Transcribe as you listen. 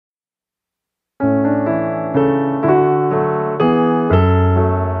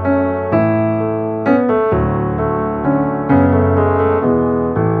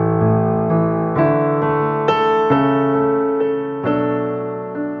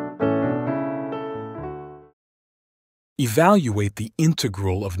Evaluate the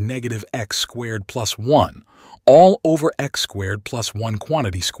integral of negative x squared plus 1 all over x squared plus 1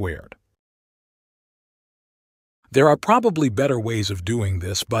 quantity squared. There are probably better ways of doing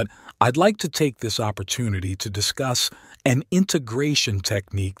this, but I'd like to take this opportunity to discuss an integration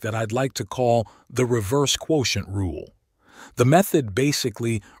technique that I'd like to call the reverse quotient rule. The method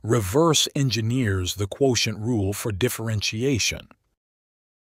basically reverse engineers the quotient rule for differentiation.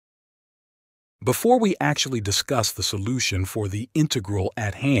 Before we actually discuss the solution for the integral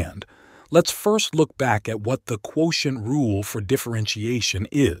at hand, let's first look back at what the quotient rule for differentiation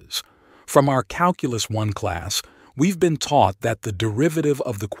is. From our Calculus 1 class, we've been taught that the derivative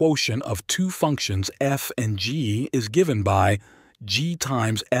of the quotient of two functions f and g is given by g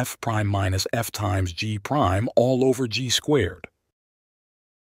times f prime minus f times g prime all over g squared.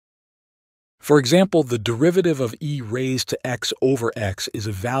 For example, the derivative of e raised to x over x is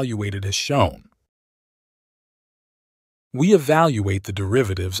evaluated as shown. We evaluate the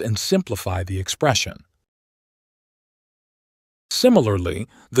derivatives and simplify the expression. Similarly,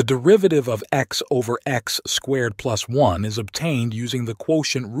 the derivative of x over x squared plus 1 is obtained using the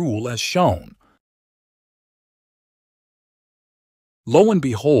quotient rule as shown. Lo and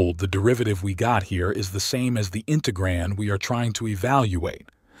behold, the derivative we got here is the same as the integrand we are trying to evaluate.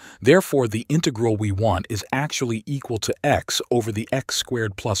 Therefore, the integral we want is actually equal to x over the x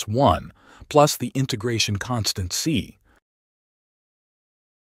squared plus 1 plus the integration constant c.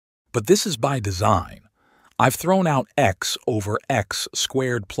 But this is by design. I've thrown out x over x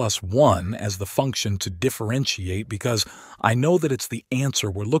squared plus 1 as the function to differentiate because I know that it's the answer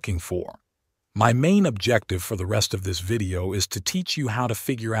we're looking for. My main objective for the rest of this video is to teach you how to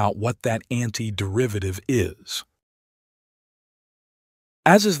figure out what that antiderivative is.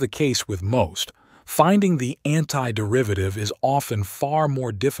 As is the case with most, finding the antiderivative is often far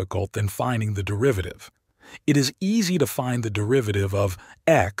more difficult than finding the derivative. It is easy to find the derivative of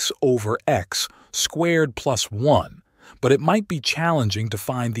x over x squared plus 1, but it might be challenging to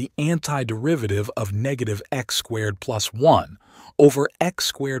find the antiderivative of negative x squared plus 1 over x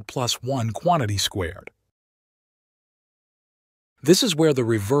squared plus 1 quantity squared. This is where the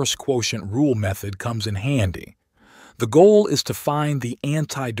reverse quotient rule method comes in handy. The goal is to find the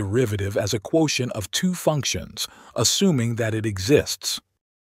antiderivative as a quotient of two functions, assuming that it exists.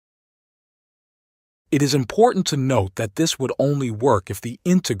 It is important to note that this would only work if the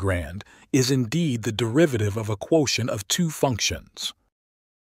integrand is indeed the derivative of a quotient of two functions.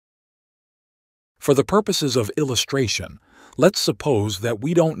 For the purposes of illustration, let's suppose that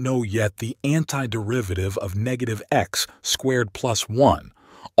we don't know yet the antiderivative of negative x squared plus 1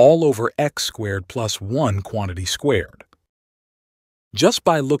 all over x squared plus 1 quantity squared. Just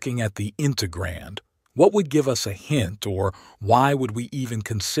by looking at the integrand, what would give us a hint, or why would we even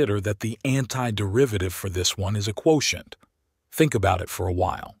consider that the antiderivative for this one is a quotient? Think about it for a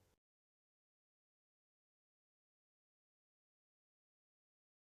while.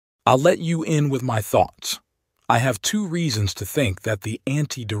 I'll let you in with my thoughts. I have two reasons to think that the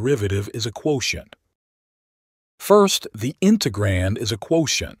antiderivative is a quotient. First, the integrand is a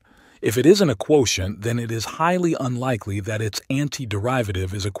quotient. If it isn't a quotient, then it is highly unlikely that its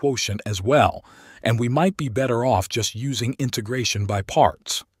antiderivative is a quotient as well, and we might be better off just using integration by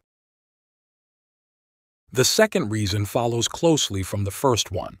parts. The second reason follows closely from the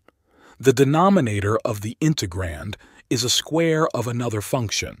first one. The denominator of the integrand is a square of another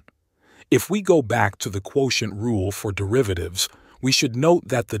function. If we go back to the quotient rule for derivatives, we should note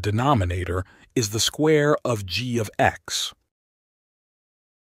that the denominator is the square of g of x.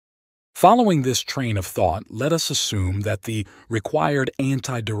 Following this train of thought, let us assume that the required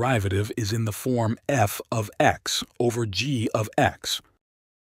antiderivative is in the form f of x over g of x.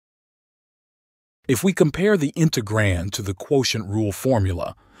 If we compare the integrand to the quotient rule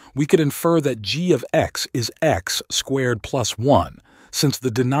formula, we could infer that g of x is x squared plus 1, since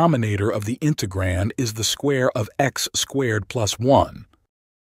the denominator of the integrand is the square of x squared plus 1.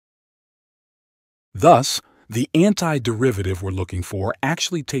 Thus, the antiderivative we're looking for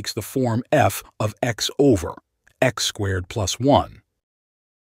actually takes the form f of x over x squared plus 1.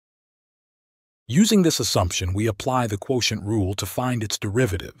 Using this assumption, we apply the quotient rule to find its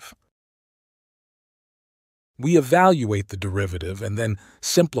derivative. We evaluate the derivative and then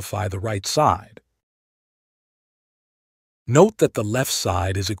simplify the right side. Note that the left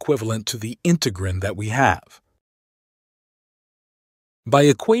side is equivalent to the integrand that we have. By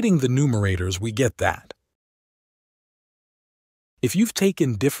equating the numerators, we get that. If you've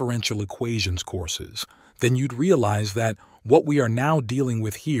taken differential equations courses, then you'd realize that what we are now dealing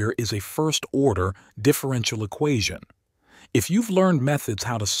with here is a first-order differential equation. If you've learned methods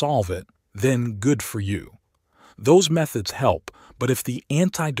how to solve it, then good for you. Those methods help, but if the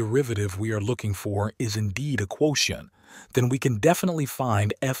antiderivative we are looking for is indeed a quotient, then we can definitely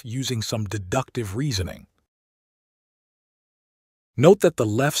find f using some deductive reasoning. Note that the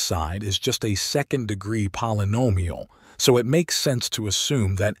left side is just a second-degree polynomial, so it makes sense to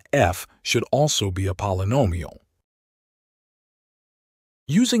assume that f should also be a polynomial.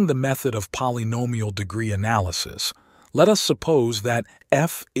 Using the method of polynomial degree analysis, let us suppose that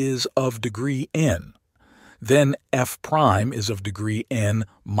f is of degree n. Then f prime is of degree n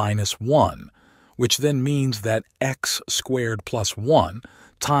minus 1, which then means that x squared plus 1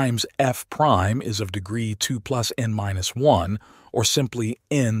 times f prime is of degree 2 plus n minus 1, or simply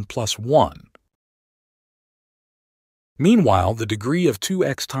n plus 1. Meanwhile, the degree of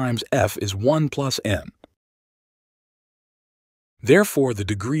 2x times f is 1 plus n. Therefore, the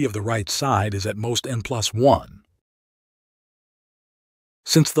degree of the right side is at most n plus 1.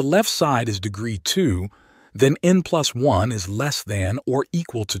 Since the left side is degree 2, then n plus 1 is less than or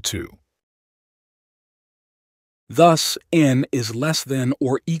equal to 2. Thus, n is less than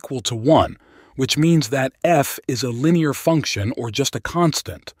or equal to 1, which means that f is a linear function or just a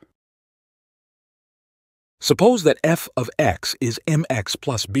constant. Suppose that f of x is mx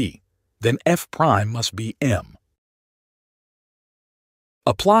plus b, then f prime must be m.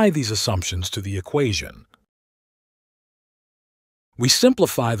 Apply these assumptions to the equation. We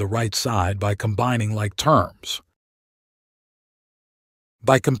simplify the right side by combining like terms.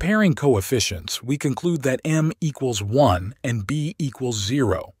 By comparing coefficients, we conclude that m equals 1 and b equals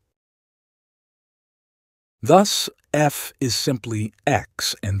 0. Thus, f is simply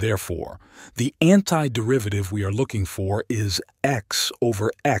x, and therefore, the antiderivative we are looking for is x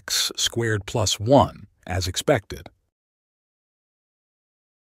over x squared plus 1, as expected.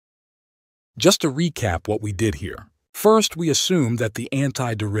 Just to recap what we did here. First, we assumed that the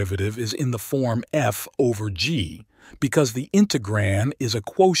antiderivative is in the form f over g, because the integrand is a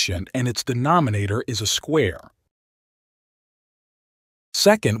quotient and its denominator is a square.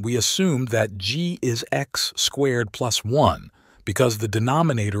 Second, we assumed that g is x squared plus 1, because the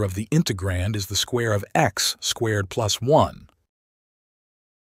denominator of the integrand is the square of x squared plus 1.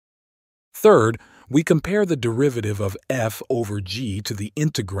 Third, we compare the derivative of f over g to the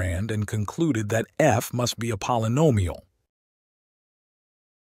integrand and concluded that f must be a polynomial.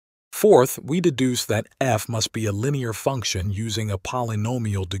 Fourth, we deduced that f must be a linear function using a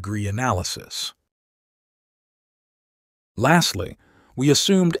polynomial degree analysis. Lastly, we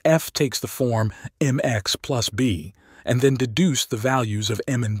assumed f takes the form mx plus b, and then deduced the values of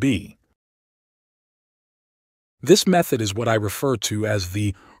m and b. This method is what I refer to as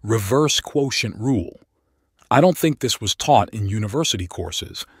the Reverse Quotient Rule. I don't think this was taught in university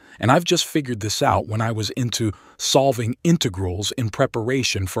courses, and I've just figured this out when I was into solving integrals in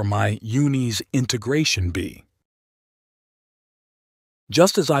preparation for my uni's Integration Bee.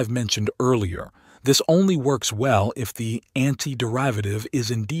 Just as I've mentioned earlier, this only works well if the antiderivative is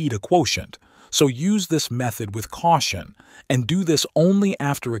indeed a quotient, so use this method with caution and do this only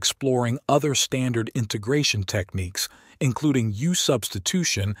after exploring other standard integration techniques, including U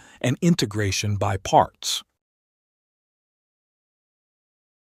substitution and integration by parts.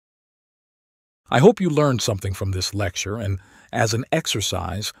 I hope you learned something from this lecture, and as an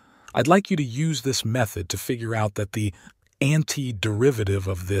exercise, I'd like you to use this method to figure out that the antiderivative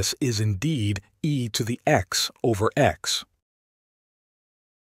of this is indeed e to the x over x.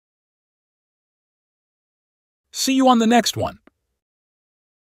 See you on the next one.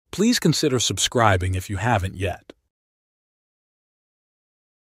 Please consider subscribing if you haven't yet.